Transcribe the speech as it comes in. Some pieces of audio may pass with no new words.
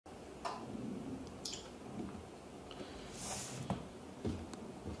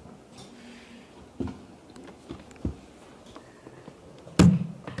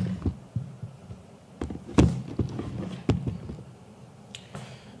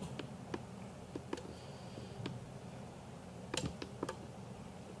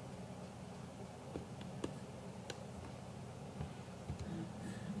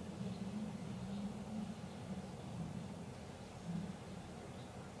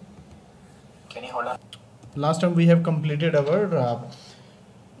Can you hold on? Last time we have completed our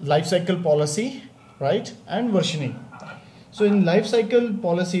lifecycle policy, right, and versioning. So in lifecycle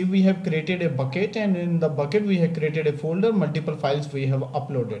policy, we have created a bucket, and in the bucket we have created a folder, multiple files we have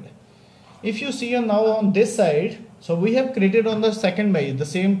uploaded. If you see now on this side, so we have created on the 2nd May, the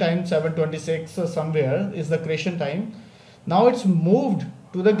same time 7:26 somewhere is the creation time. Now it's moved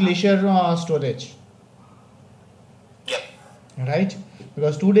to the Glacier storage. Yep. Right,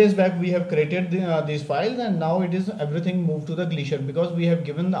 because 2 days back we have created these files, and now it is everything moved to the Glacier because we have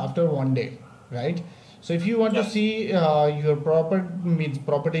given after 1 day, right? So if you want to see your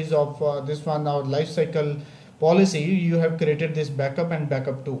properties of this one, our life cycle policy, you have created this backup and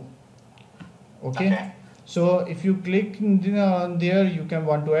backup too. Okay. So if you click there, you can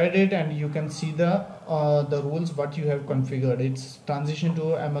want to edit, and you can see the rules what you have configured. It's transition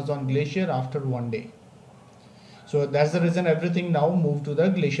to Amazon Glacier after 1 day. So that's the reason everything now moved to the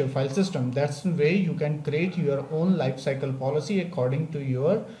Glacier file system. That's the way you can create your own lifecycle policy according to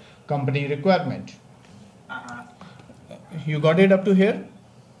your company requirement. You got it up to here?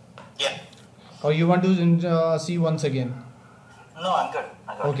 Yeah. Or you want to see once again? No, I'm good.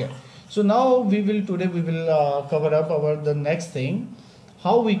 Okay. So now today we will cover up the next thing.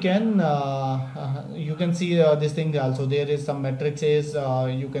 How we can you can see this thing also. There is some matrices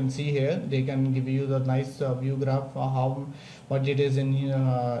you can see here. They can give you the nice view graph what it is in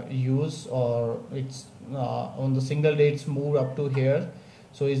use, or it's on the single day it's moved up to here.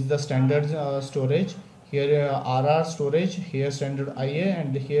 So it's the standard storage. Here RR storage, here standard IA,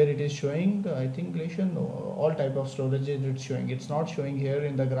 and here it is showing I think Glacier, no, all type of storage it's showing. It's not showing here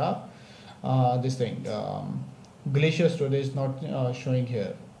in the graph this thing. Glacier storage is not showing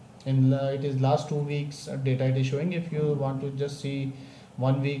here. It is last 2 weeks data it is showing. If you want to just see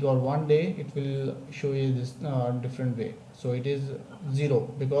 1 week or 1 day, it will show you this different way. So it is 0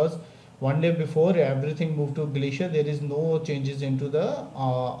 because 1 day before everything moved to Glacier. There is no changes into the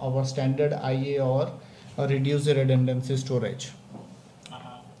our standard IA or reduced redundancy storage.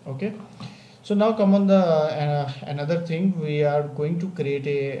 Okay. So now come on the another thing. We are going to create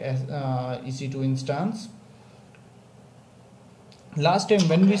a EC2 instance. Last time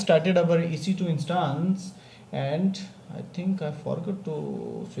when we started our EC2 instance, and I think I forgot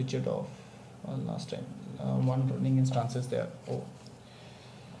to switch it off last time. One running instance is there. Oh.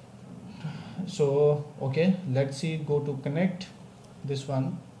 So okay, let's see, go to connect this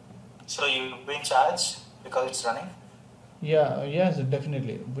one. So you've been charged because it's running? Yeah, yes,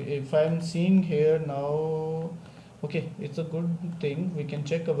 definitely. If I'm seeing here now, okay, it's a good thing. We can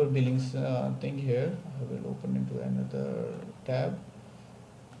check our billings thing here. I will open into another tab.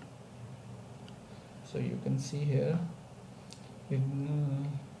 So you can see here.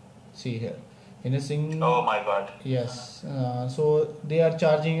 See here. In a single. Oh my God. Yes. So they are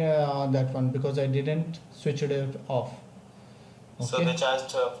charging that one because I didn't switch it off. Okay. So they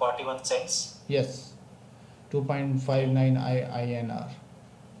charged 41 cents? Yes. 2.59 INR.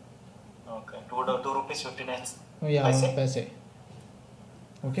 Okay. 2 rupees 59. Yeah, paise.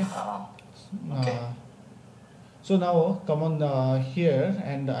 Okay. Okay. So now come on here,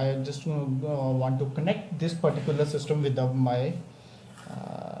 and I just want to connect this particular system with my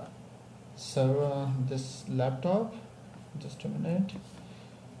server, this laptop. Just a minute.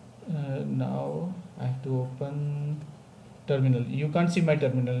 Now I have to open terminal. You can't see my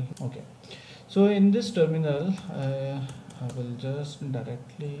terminal. Okay. So in this terminal, I will just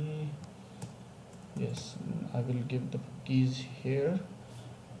directly, yes, I will give the keys here.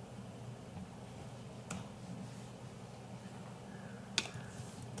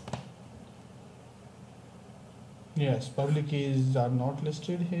 Yes, public keys are not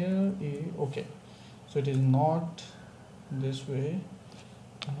listed here. Okay, so it is not this way.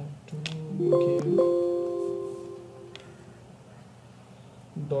 I have to give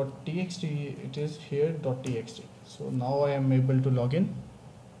 .txt, it is here .txt. So now I am able to log in.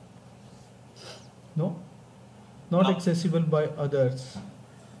 No, not accessible by others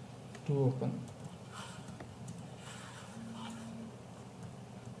to open.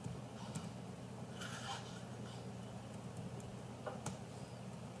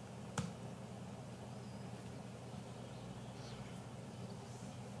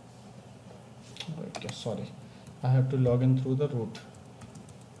 Okay, sorry, I have to log in through the root.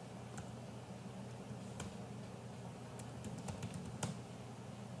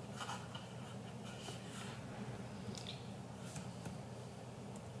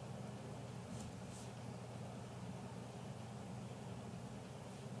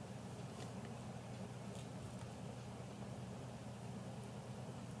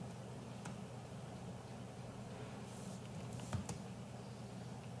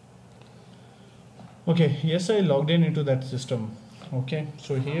 Okay, yes, I logged in into that system. Okay,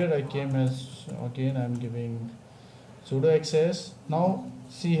 so here I came as, again I'm giving sudo access. Now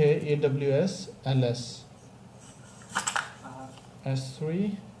see here AWS ls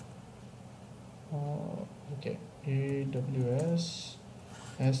s3. Okay, AWS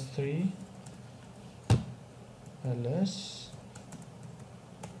s3 ls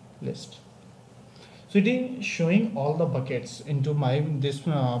list. So it is showing all the buckets into my this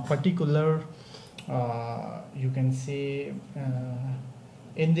particular you can say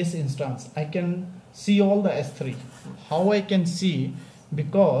in this instance I can see all the S3. How I can see?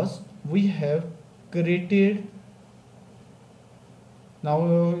 Because we have created,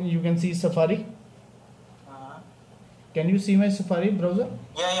 now you can see Safari. Can you see my Safari browser?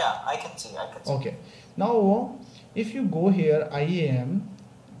 Yeah, I can see. Okay, now if you go here IAM,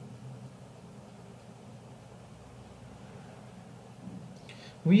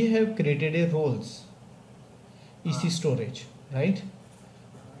 we have created a roles EC storage, right,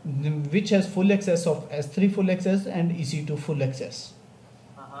 which has full access of S3 full access and EC2 full access.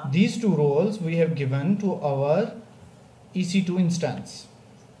 These two roles we have given to our EC2 instance.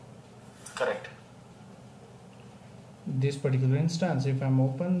 Correct. This particular instance, if I'm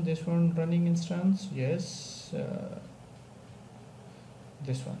open this one running instance, yes,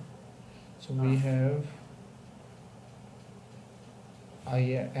 this one. So we have, I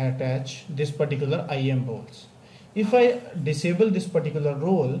attach this particular IAM roles. If I disable this particular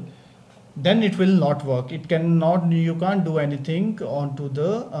role, then it will not work. It cannot, you can't do anything onto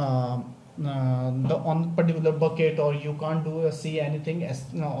the on particular bucket, or you can't do see anything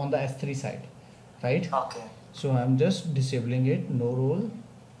on the S3 side, right? Okay. So I'm just disabling it. No role,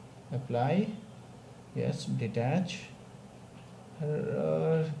 apply, yes, detach,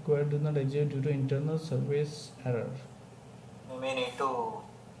 error, required do not exist due to internal service error. We may need to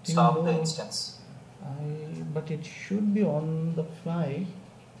stop the instance. But it should be on the fly.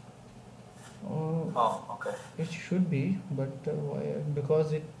 Oh, okay. It should be, but why?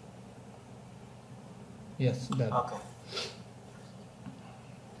 Because it. Yes, that. Okay.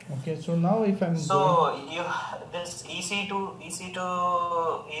 Okay, so now if I'm this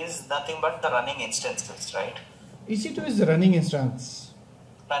EC2 is nothing but the running instances, right? EC2 is the running instance.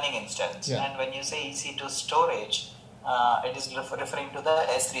 Running instance. Yeah. And when you say EC2 storage, it is referring to the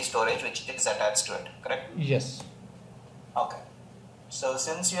S3 storage which is attached to it, correct? Yes. Okay. So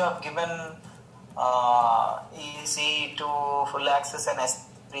since you have given EC2 full access and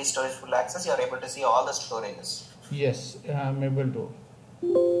S3 storage full access, you are able to see all the storages. Yes, I'm able to.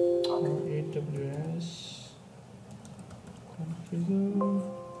 Okay. AWS configure.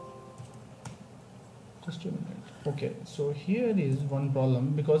 Just a minute. Okay, so here is one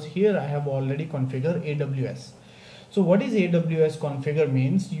problem, because here I have already configured AWS. So what is AWS configure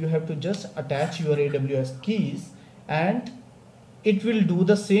means? You have to just attach your AWS keys and it will do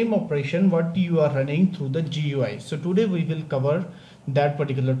the same operation what you are running through the GUI. So today we will cover that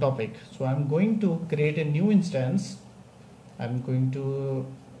particular topic. So I'm going to create a new instance. I'm going to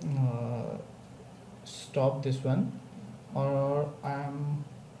stop this one, or I'm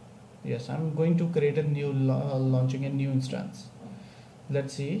going to create a new launching a new instance.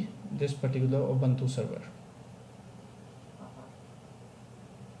 Let's see this particular Ubuntu server.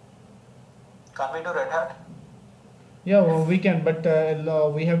 Can we do Red Hat? Yeah, well, we can, but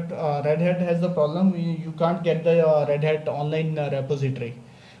we have Red Hat has the problem. You can't get the Red Hat online repository.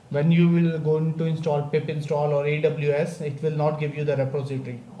 When you will go to install pip install or AWS, it will not give you the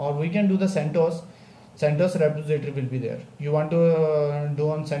repository. Or we can do the CentOS. CentOS repository will be there. You want to do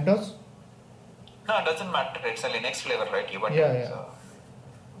on CentOS? No, it doesn't matter. It's a Linux flavor, right? Yeah. So,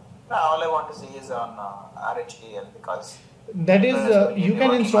 all I want to see is on RHEL, because that is you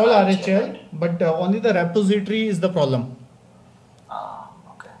can install RHEL, but only the repository is the problem.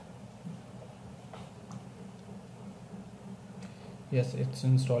 Okay. Yes, it's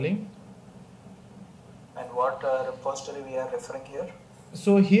installing. And what repository we are referring here?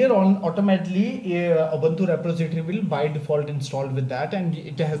 So here on automatically Ubuntu repository will by default installed with that, and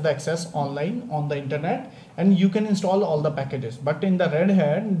it has the access online on the internet, and you can install all the packages. But in the Red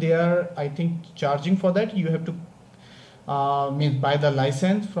Hat, they are, I think, charging for that. You have to means buy the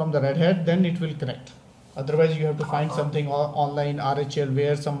license from the Red Hat, then it will connect. Otherwise you have to find something online RHEL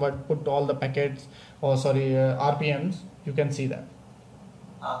where someone put all the packets, or RPMs. You can see that.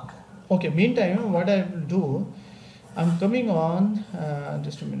 Okay, meantime what I will do, I'm coming on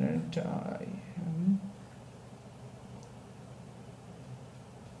just a minute.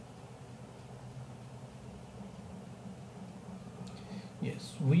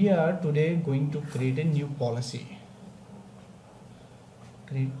 Yes, we are today going to create a new policy.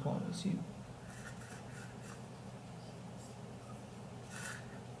 Create policy.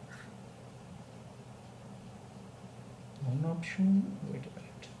 option. Wait a minute.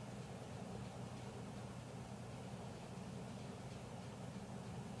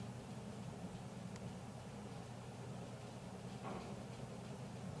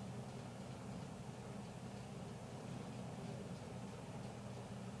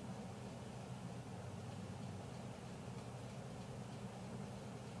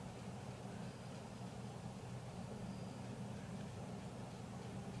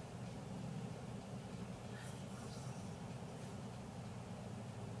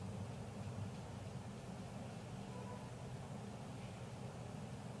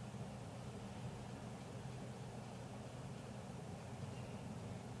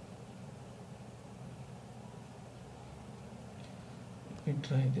 Let me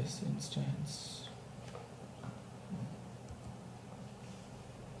try this instance.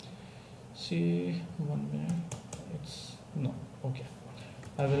 See, 1 minute. It's no. Okay.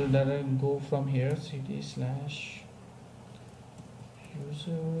 I will directly go from here. cd/users.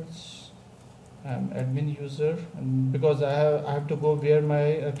 I'm admin user, and because I have to go where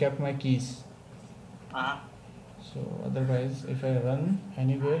my kept my keys. So otherwise, if I run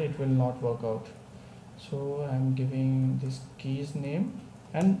anywhere, it will not work out. So I'm giving this keys name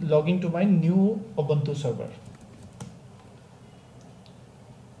and logging to my new Ubuntu server.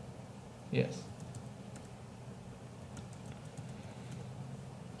 Yes.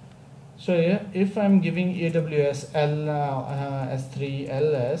 So yeah, if I'm giving AWS S3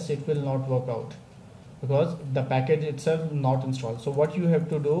 ls, it will not work out because the package itself not installed. So what you have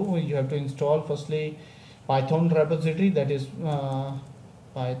to do, you have to install firstly Python repository, that is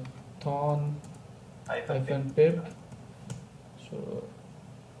Python -pip. So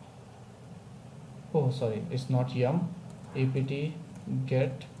oh sorry, it's not yum, apt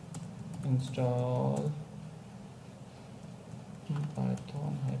get install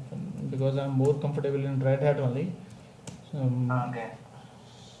Python -, because I'm more comfortable in Red Hat only. So, Okay.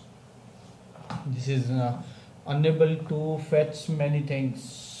 this is unable to fetch many things.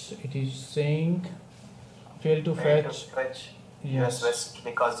 It is saying fail to fetch. US West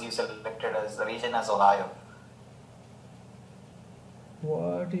because you selected as the region as Ohio.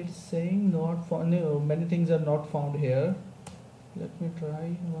 What it's saying, not found. No, many things are not found here. Let me try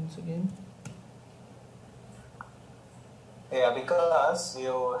once again. Yeah, because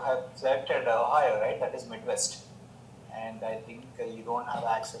you have selected Ohio, right? That is Midwest, and I think you don't have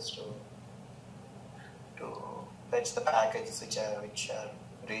access to fetch the packages which are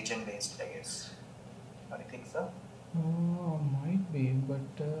region based, I guess. Don't you think so? Might be,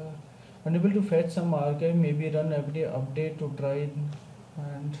 but unable to fetch some archive. Maybe run every update to try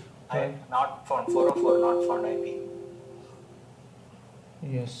and try. Not found 404, not found IP.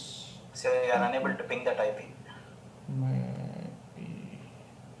 Yes. So you are unable to ping that IP. Might be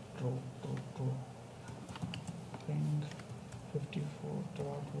true. Ping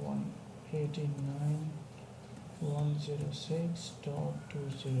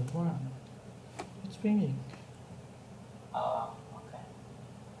 54.189.106.201. It's pinging. Okay.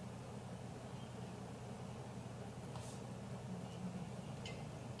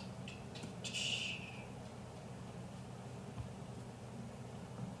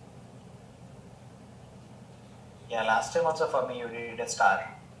 Yeah, last time also for me you did a star.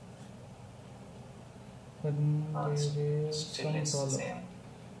 But there is Still some it's the problem. same.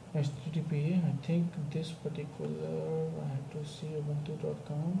 HTTP, I think this particular, I have to see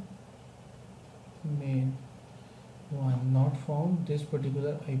ubuntu.com main one, not found. This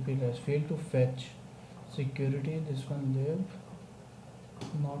particular IP address failed to fetch. Security, this one live,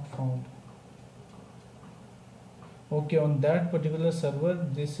 not found. Okay, on that particular server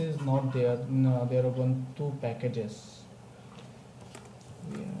this is not there. No, there are Ubuntu packages.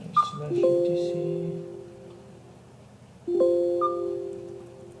 Yeah, /etc.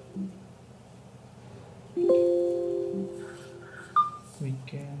 We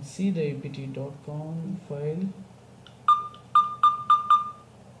can see the apt.com file.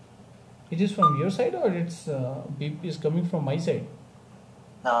 It is from your side or it's beep is coming from my side?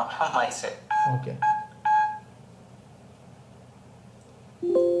 No, from my side. Okay.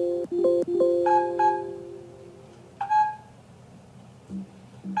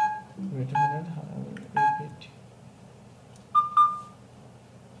 Wait a minute. I will apt.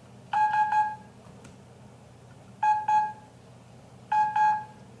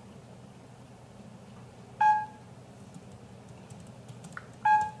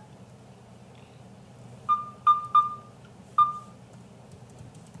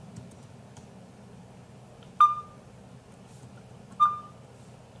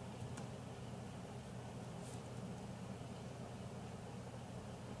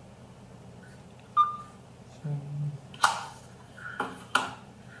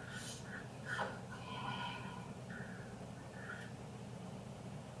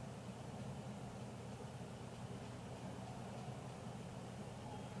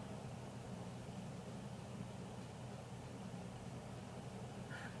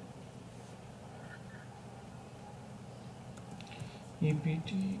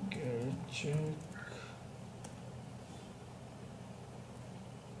 EPT get check.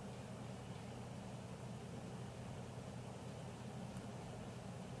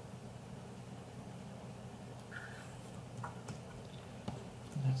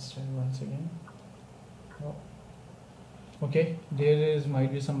 Let's try once again. Oh. Okay, there is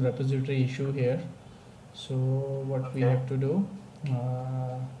might be some repository issue here. So what we Okay. have to do?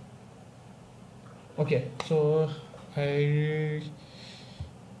 Okay, so I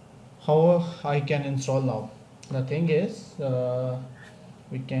how I can install now. The thing is,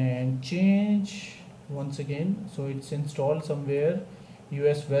 we can change once again. So it's installed somewhere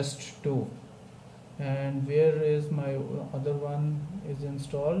US West 2, and where is my other one is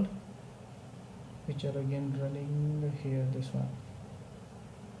installed, which are again running here. This one.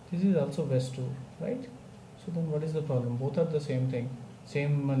 This is also West 2, right? So then what is the problem? Both are the same thing,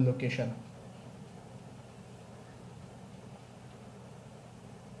 same location.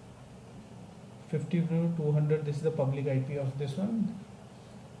 50 to 200, this is the public IP of this one.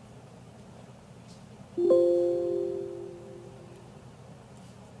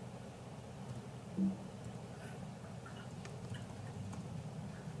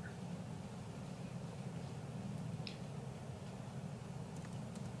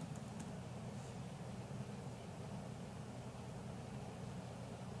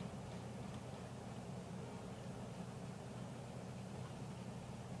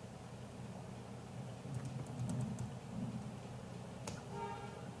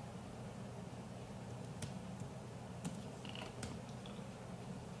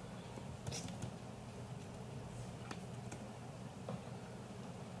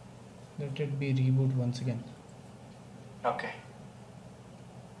 Let it be reboot once again. Okay.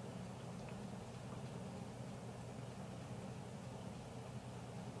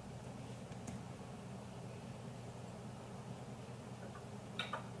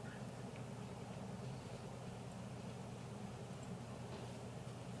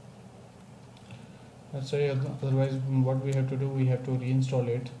 Sorry, otherwise what we have to do, we have to reinstall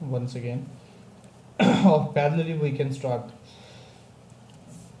it once again. Or parallelly we can start.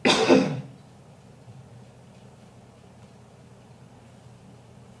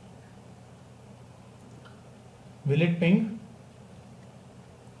 Will it ping?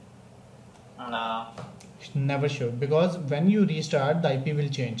 No. Never should, because when you restart the IP will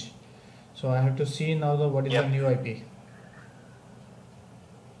change. So I have to see now what is the new IP.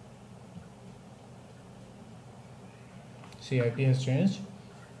 See, IP has changed.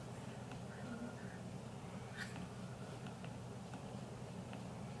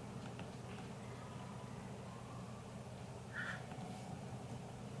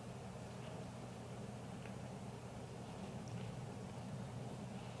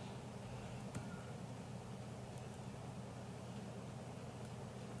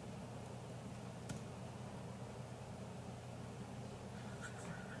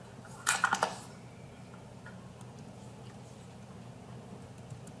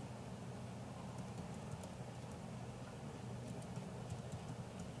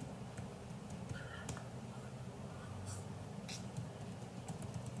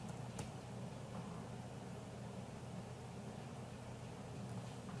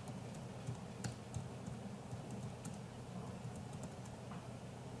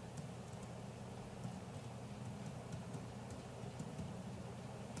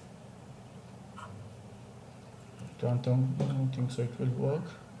 Don't think so it will work.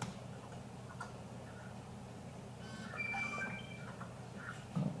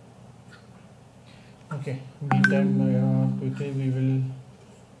 Okay, meantime quickly we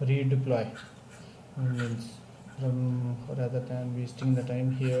will redeploy. Means rather than wasting the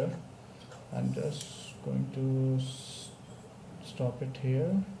time here, I'm just going to stop it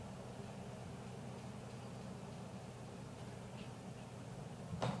here.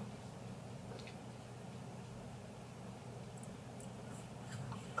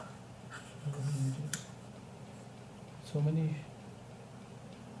 So many.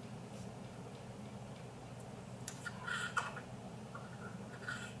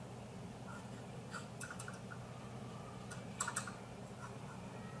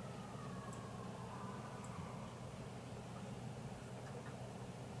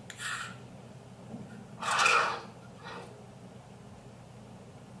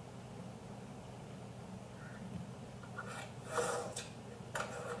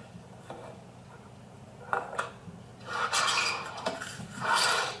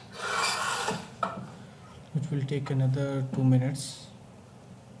 It will take another 2 minutes.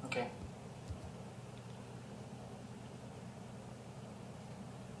 Okay.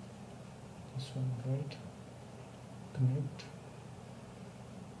 This one, right? Connect.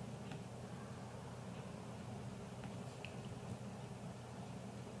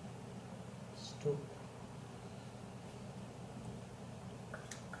 to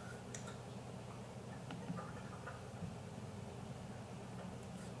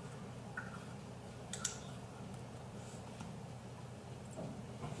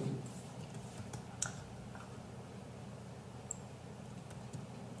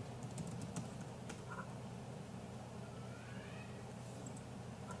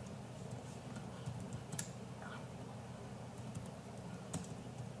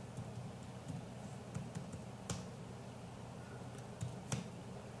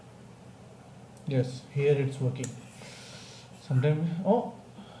yes, here it's working. Sometimes, oh,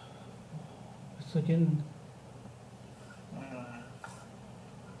 it's again.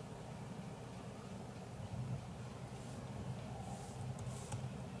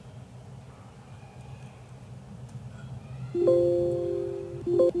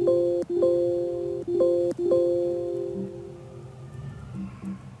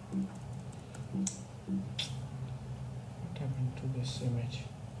 What happened to this image?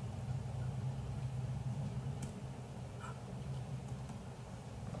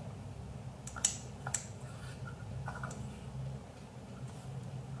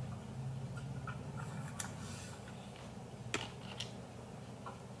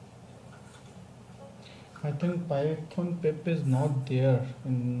 I think Python pip is not there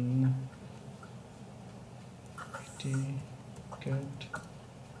in get.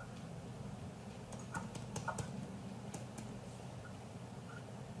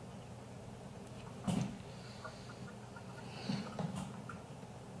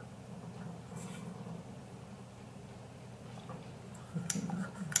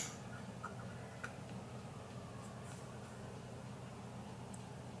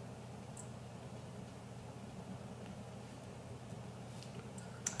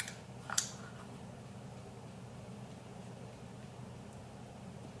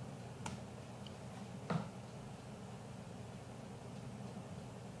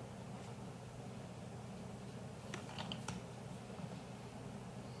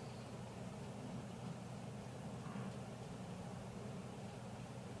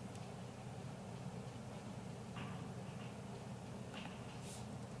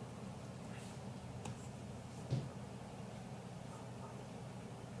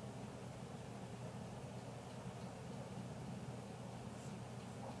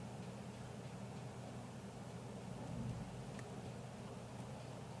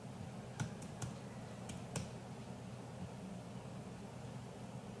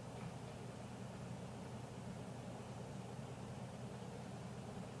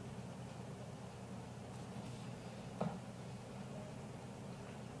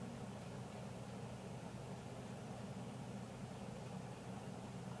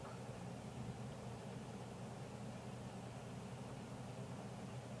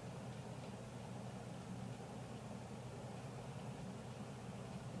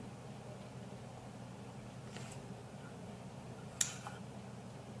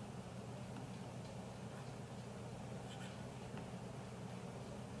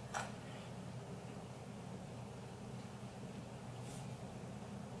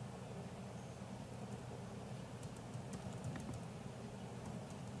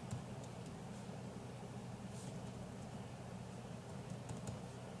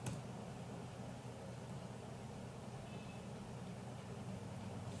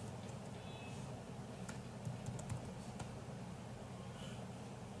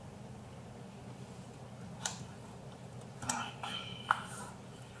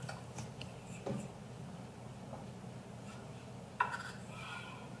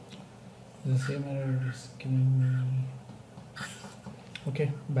 The same error is giving me.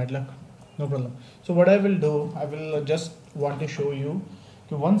 Okay, bad luck. No problem. So what I will do, I will just want to show you.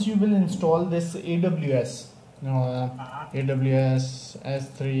 Okay, once you will install this AWS, AWS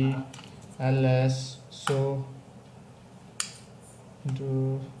S3 LS, so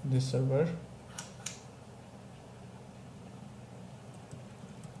into this server.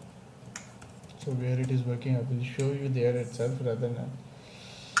 So where it is working, I will show you there itself rather than.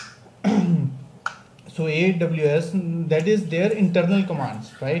 So AWS, that is their internal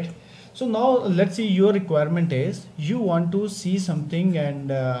commands, right? So now let's see, your requirement is you want to see something,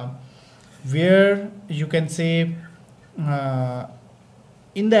 and where you can say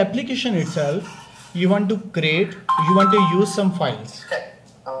in the application itself you want to create, you want to use some files. Okay.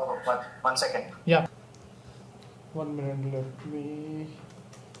 Oh, one second. Yeah. 1 minute,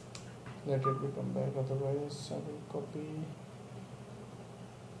 let it come back, otherwise I will copy.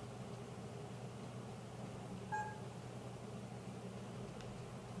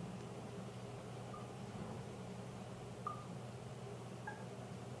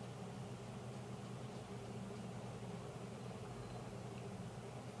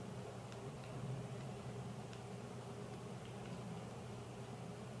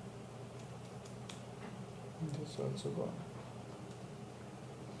 This also gone.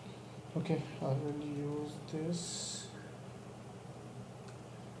 Okay, I will use this.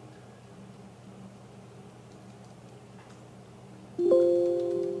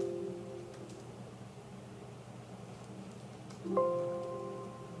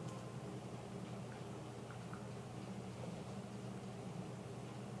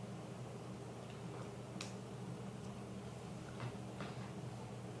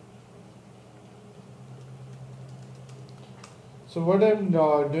 So what I'm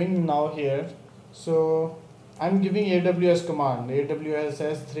doing now here, so I'm giving AWS command, AWS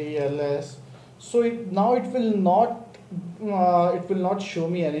S3 LS. So now it will not show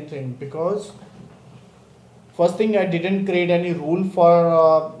me anything, because first thing, I didn't create any rule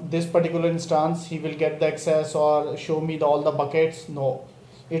for this particular instance. He will get the access or show me all the buckets. No,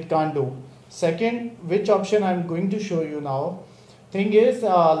 it can't do. Second, which option I'm going to show you now. Thing is,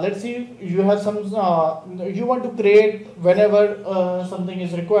 let's see, you have some, you want to create whenever something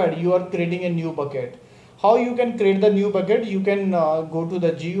is required, you are creating a new bucket. How you can create the new bucket? You can go to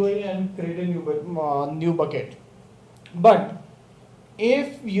the GUI and create a new bucket. But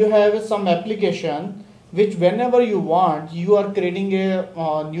if you have some application which whenever you want, you are creating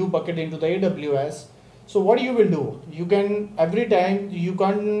a new bucket into the AWS. So what you will do? You can, every time you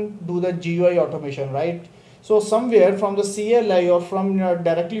can do the GUI automation, right? So somewhere from the CLI or from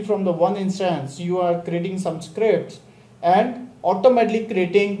directly from the one instance, you are creating some scripts and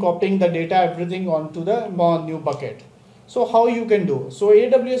automatically copying the data, everything onto the new bucket. So how you can do? So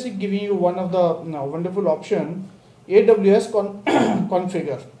AWS is giving you one of the wonderful option, AWS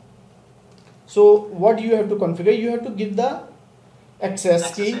configure. So what you have to configure? You have to give the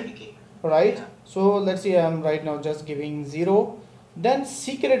access key, right? Yeah. So let's see, I'm right now just giving 0. Then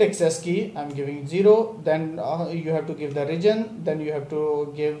secret access key, I'm giving 0. Then you have to give the region. Then you have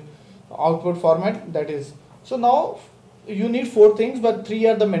to give output format, that is. So now you need 4 things, but 3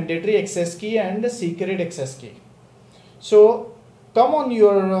 are the mandatory: access key and the secret access key. So come on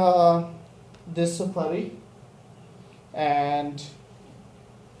your this Safari and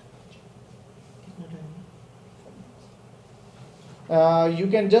you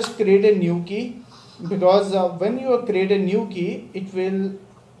can just create a new key, because when you create a new key, it will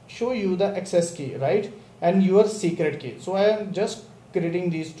show you the access key, right, and your secret key. So I am just creating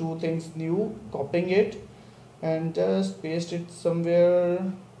these 2 things new, copying it and just paste it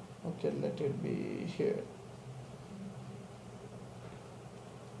somewhere. Okay, let it be here.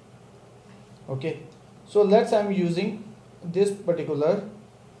 Okay, so I'm using this particular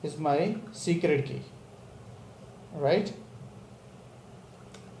is my secret key, right?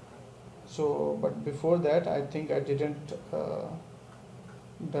 So, but before that, I think I didn't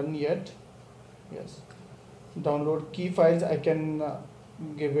done yet. Yes, download key files. I can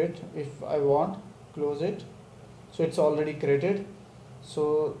give it if I want. Close it. So it's already created.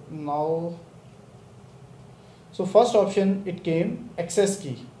 So now, so first option it came access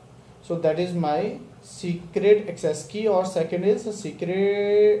key. So that is my secret access key, or second is a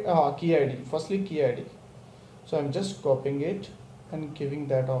secret key ID. Firstly key ID. So I'm just copying it and giving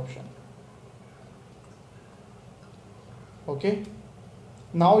that option. Okay,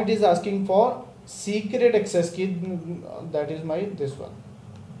 now it is asking for secret access key, that is my this one.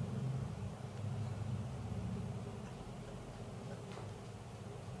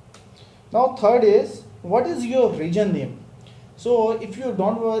 Now third is, what is your region name? So if you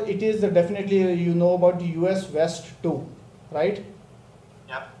don't know, it is definitely, you know about US West 2, right?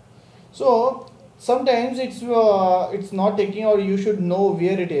 Yeah. So sometimes it's not taking, or you should know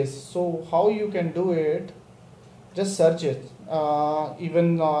where it is. So how you can do it? Just search it.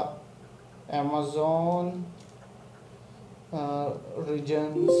 Even Amazon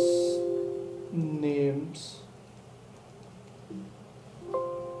regions names.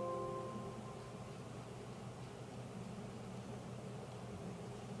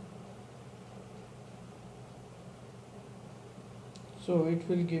 So it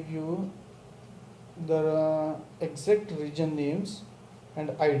will give you the exact region names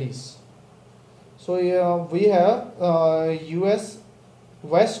and IDs. So we have US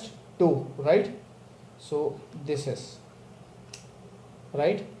West 2, right? So this is,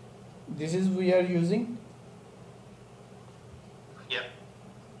 right? This is we are using. Yeah.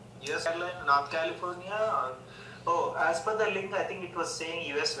 US North California. Oh, as per the link, I think it was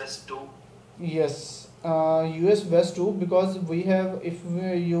saying US West 2. Yes, US West 2, because we have, if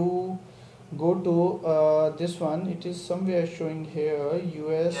you go to this one, it is somewhere showing here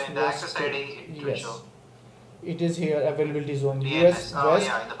US yeah, in the West access ID it will show. It is here, availability zone DNS. US West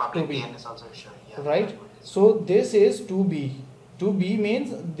yeah, in the public 2B, DNS also showing. Yeah, right? So this is 2B, 2B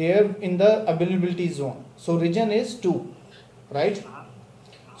means they're in the availability zone. So region is 2, right?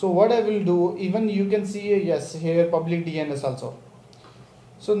 So what I will do, even you can see, yes, here public DNS also.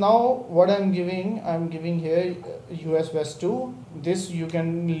 So now what I'm giving here US West 2, this you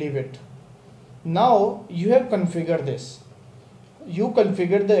can leave it. Now you have configured this. You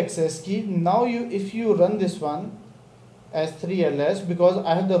configured the access key. Now if you run this one S3LS, because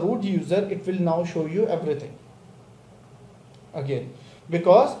I have the root user, it will now show you everything. Again,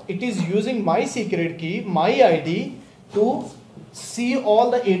 because it is using my secret key, my ID to see all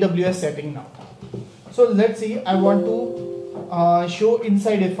the AWS setting now. So let's see, I want to show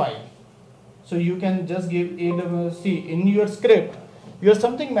inside a file. So you can just give AWS, see in your script, you have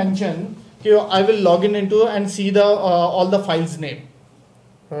something mentioned, okay, I will log into and see the all the files name,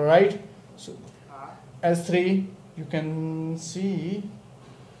 right? So S3, you can see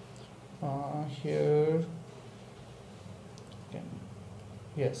here,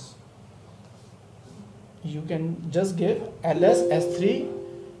 yes, you can just give ls s3,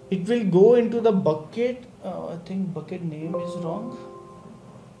 it will go into the bucket. I think bucket name is wrong,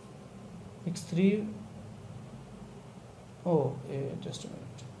 x3, oh just a minute.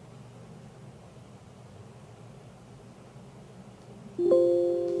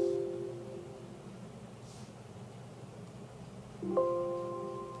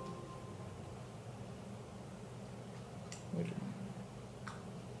 Wait a minute.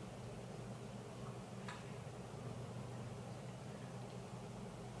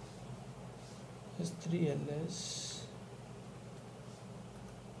 S3LS,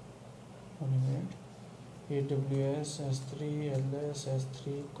 1 minute, AWS S3LS S3 :/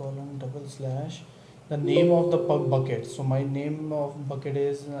 the name of the bucket. So my name of bucket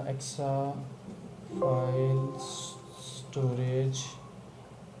is exa file storage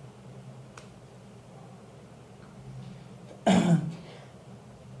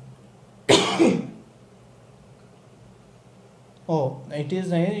oh, it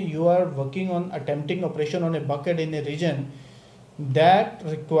is you are working on attempting operation on a bucket in a region that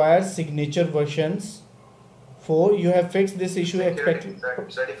requires signature versions. 4, you have fixed this issue.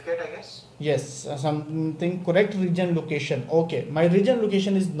 Certificate, I guess. Yes, something correct region location. Okay, my region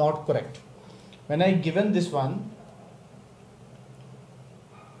location is not correct. When I given this one,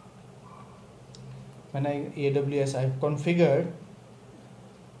 when AWS I've configured,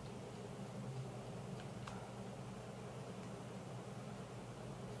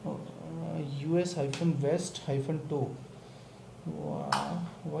 US-West-2.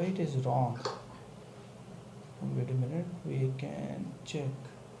 Why it is wrong? Wait a minute, we can check.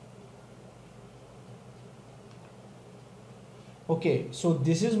 Okay, so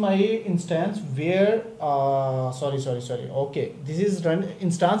this is my instance where sorry. Okay, this is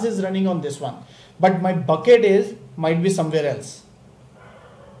instance is running on this one, but my bucket might be somewhere else.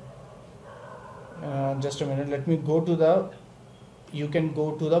 Just a minute, let me go to the, you can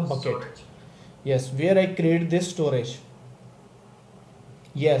go to the bucket. Storage. Yes, where I create this storage.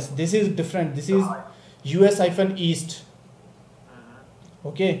 Yes, this is different. This is US-East.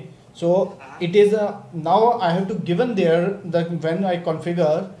 Okay, so it is now I have to given there the, when I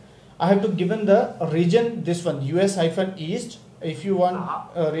configure, I have to given the region, this one US-East. If you want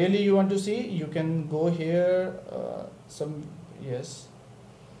really you want to see, you can go here some, yes,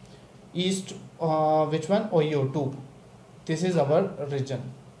 East, which one? OEO 2. This is our region,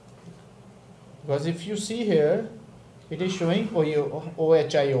 because if you see here, it is showing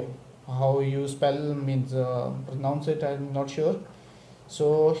OHIO. How you spell means pronounce it, I'm not sure.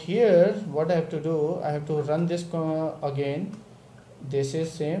 So here what I have to do, I have to run this again. This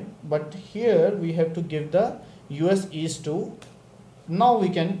is same, but here we have to give the US East 2. Now we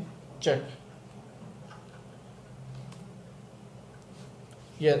can check.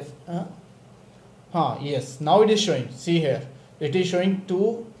 Yes, yes, now it is showing. See here, it is showing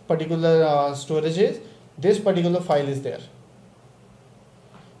 2 particular storages. This particular file is there.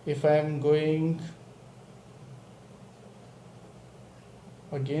 If I am going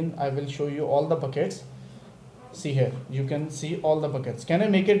again, I will show you all the buckets. See here, you can see all the buckets. Can I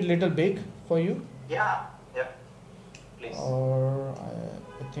make it little big for you? Yeah, please. Or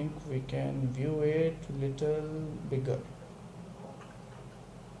I think we can view it little bigger.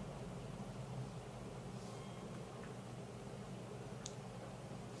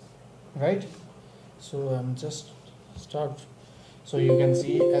 Right, so I'm just start. So you can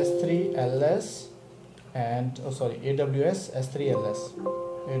see S3LS and AWS S3LS,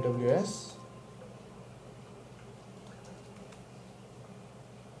 AWS.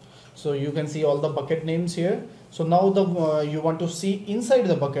 So you can see all the bucket names here. So now the you want to see inside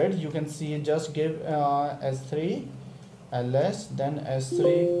the bucket, you can see, just give S3 ls, then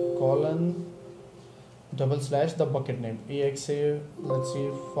s3 colon / the bucket name exe. Let's see,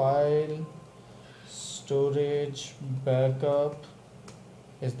 file storage backup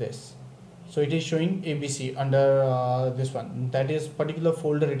is this. So it is showing abc under this one, that is particular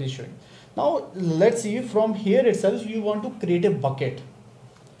folder it is showing. Now let's see, from here itself you want to create a bucket.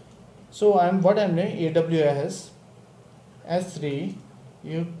 So I'm doing AWS S3,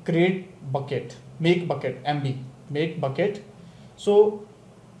 you create bucket, make bucket, MB, make bucket. So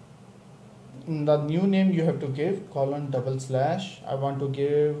the new name you have to give colon / I want to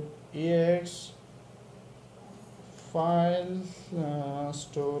give ex file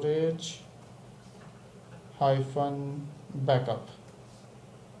storage hyphen backup.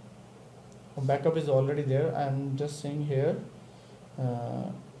 Backup is already there. I'm just saying here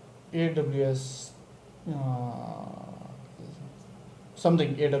AWS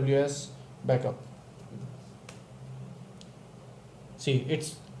something AWS backup. See,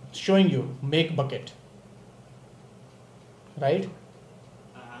 it's showing you make bucket, right?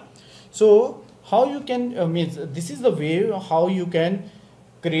 So how you can means this is the way how you can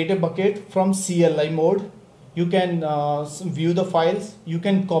create a bucket from CLI mode. You can view the files, you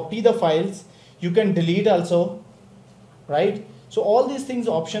can copy the files, you can delete also, right? So all these things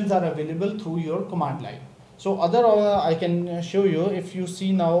options are available through your command line. So other I can show you. If you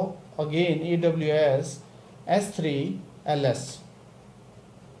see now again AWS S3 ls,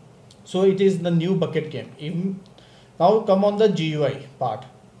 so it is the new bucket came. Now come on the GUI part.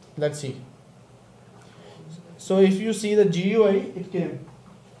 Let's see. So if you see the GUI, it came.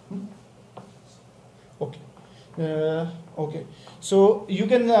 Okay. Okay. So you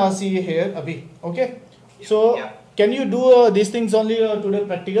can see here, Abhi. Okay. So Yeah. can you do these things only today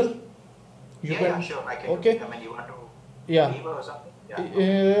practical? You Yeah, sure. I can. Okay. I mean, you want to Yeah. leave or something?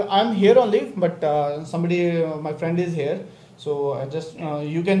 Yeah. I'm here only, but somebody, my friend is here. So I just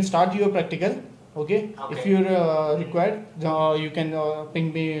you can start your practical. Okay. If Okay. you're required, you can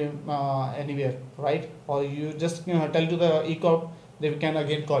ping me anywhere, right? Or you just tell to the eCorp, they can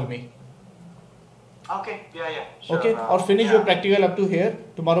again call me. Okay. Yeah. Sure. Okay. Or finish your practical up to here.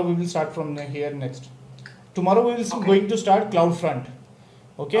 Tomorrow we will start from here next. Tomorrow we will going to start CloudFront.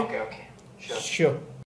 Okay. Okay. Sure. Sure.